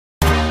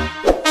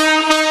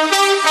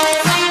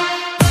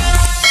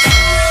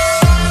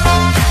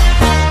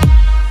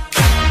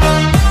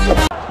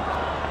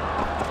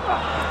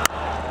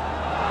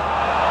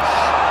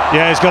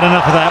Yeah, he's got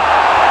enough of that.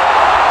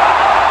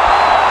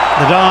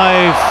 The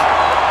dive,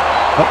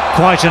 not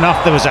quite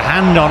enough. There was a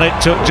hand on it,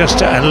 took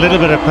just a little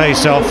bit of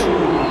pace off.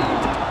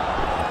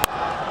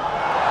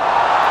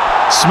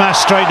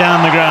 Smashed straight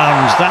down the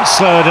ground. That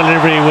slower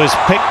delivery was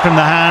picked from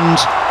the hand.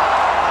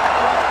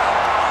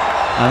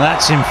 And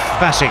that's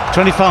emphatic.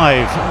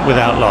 25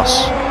 without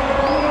loss.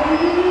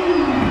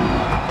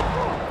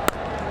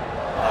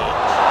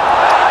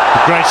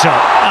 Great shot.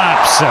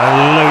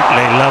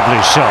 Absolutely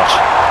lovely shot.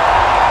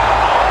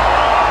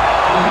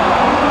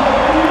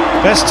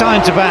 Best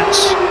time to bat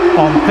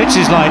on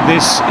pitches like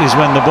this is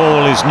when the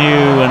ball is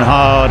new and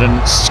hard and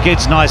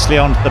skids nicely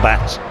onto the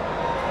bat.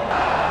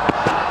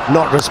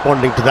 Not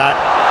responding to that,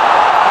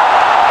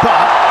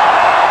 but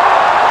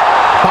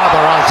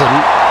Babar Azam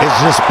is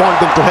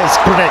responding to his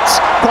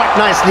critics quite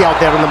nicely out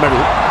there in the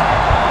middle.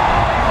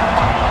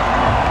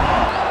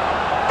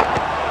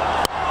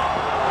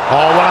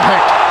 Oh, what a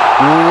hit!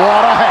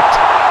 What a hit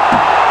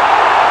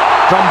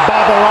from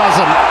Babar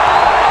Azam.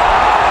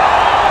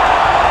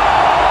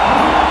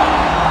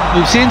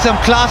 We've seen some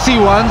classy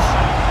ones,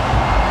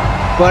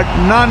 but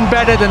none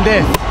better than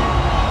this.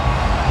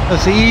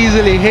 As he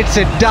easily hits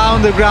it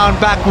down the ground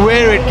back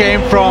where it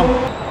came from.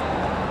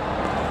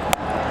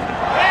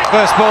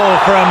 First ball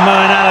from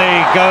Moeen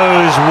Ali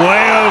goes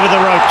way over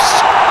the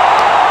ropes.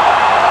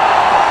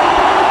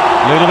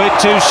 A little bit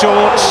too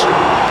short.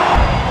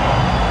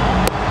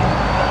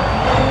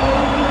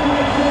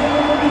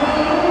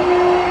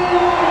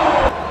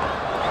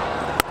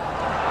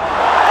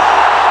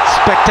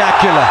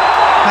 Spectacular,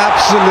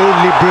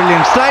 absolutely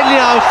brilliant. Slightly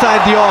outside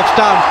the off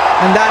stump,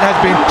 and that has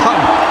been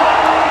thumped.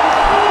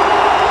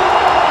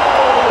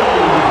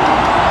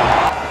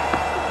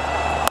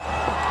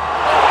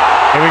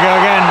 Here we go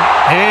again.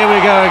 Here we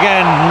go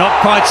again. Not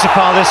quite so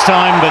far this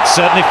time, but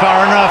certainly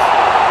far enough.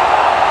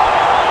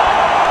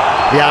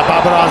 Yeah,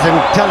 Babar Azam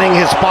telling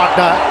his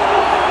partner.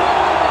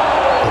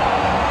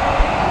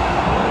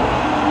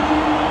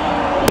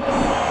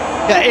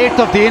 Yeah, 8th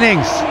of the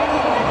innings.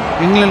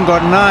 England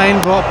got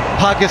 9,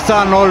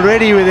 Pakistan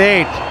already with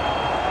 8.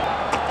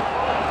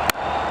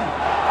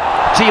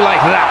 Tee like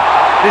that.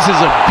 This is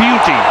a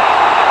beauty.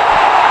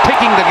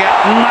 Picking the gap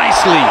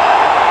nicely.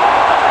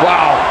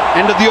 Wow.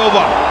 End of the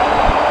over.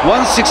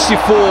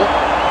 164.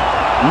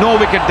 No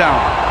wicket down.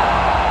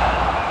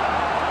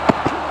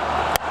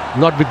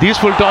 Not with these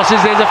full tosses.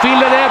 There's a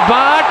fielder there,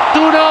 but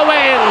to no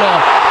avail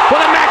for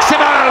the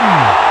maximum.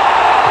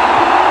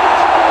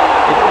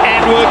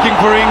 And working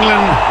for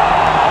England.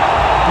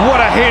 What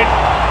a hit.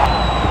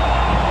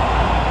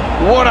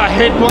 What a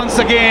hit once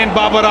again,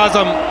 Babar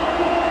Azam.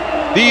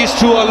 These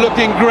two are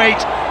looking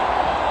great.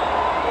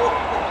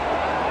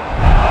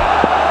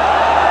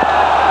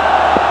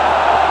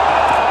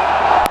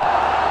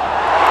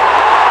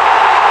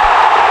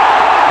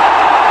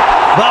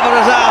 Babar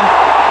Azam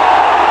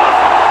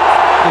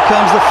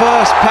becomes the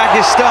first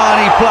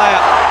Pakistani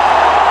player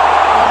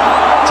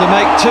to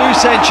make 2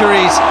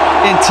 centuries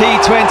in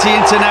T20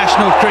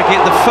 international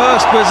cricket. The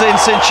first was in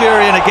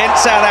Centurion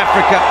against South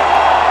Africa.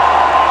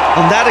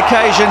 On that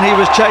occasion he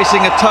was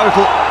chasing a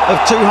total of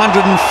 204.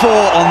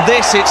 On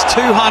this it's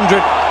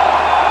 200.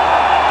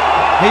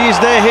 He's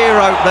their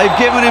hero. They've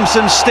given him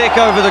some stick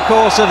over the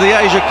course of the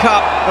Asia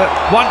Cup, but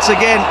once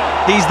again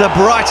he's the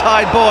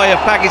bright-eyed boy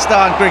of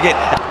Pakistan cricket.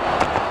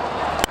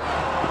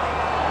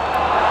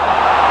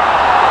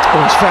 Oh,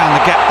 he's found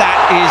the gap. That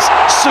is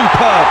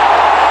superb.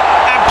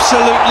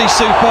 Absolutely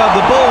superb.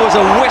 The ball was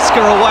a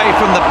whisker away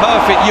from the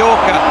perfect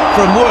Yorker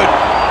from Wood,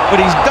 but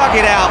he's dug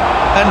it out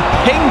and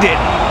pinged it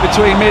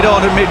between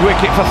mid-on and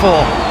mid-wicket for 4.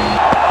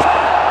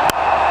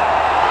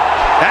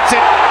 That's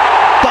it.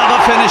 Babar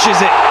finishes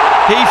it.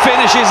 He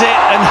finishes it,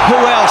 and who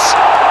else?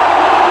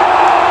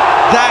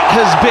 That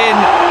has been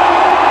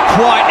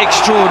quite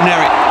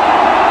extraordinary.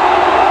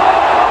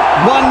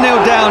 1-0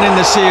 down in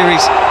the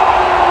series.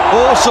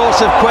 All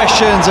sorts of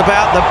questions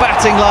about the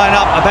batting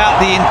lineup, about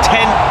the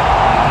intent,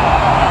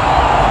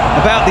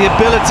 about the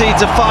ability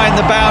to find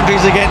the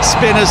boundaries against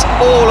spinners.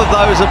 All of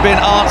those have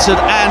been answered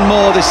and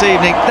more this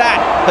evening.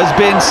 That has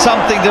been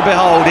something to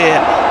behold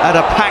here at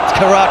a packed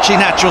Karachi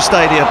Natural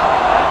Stadium.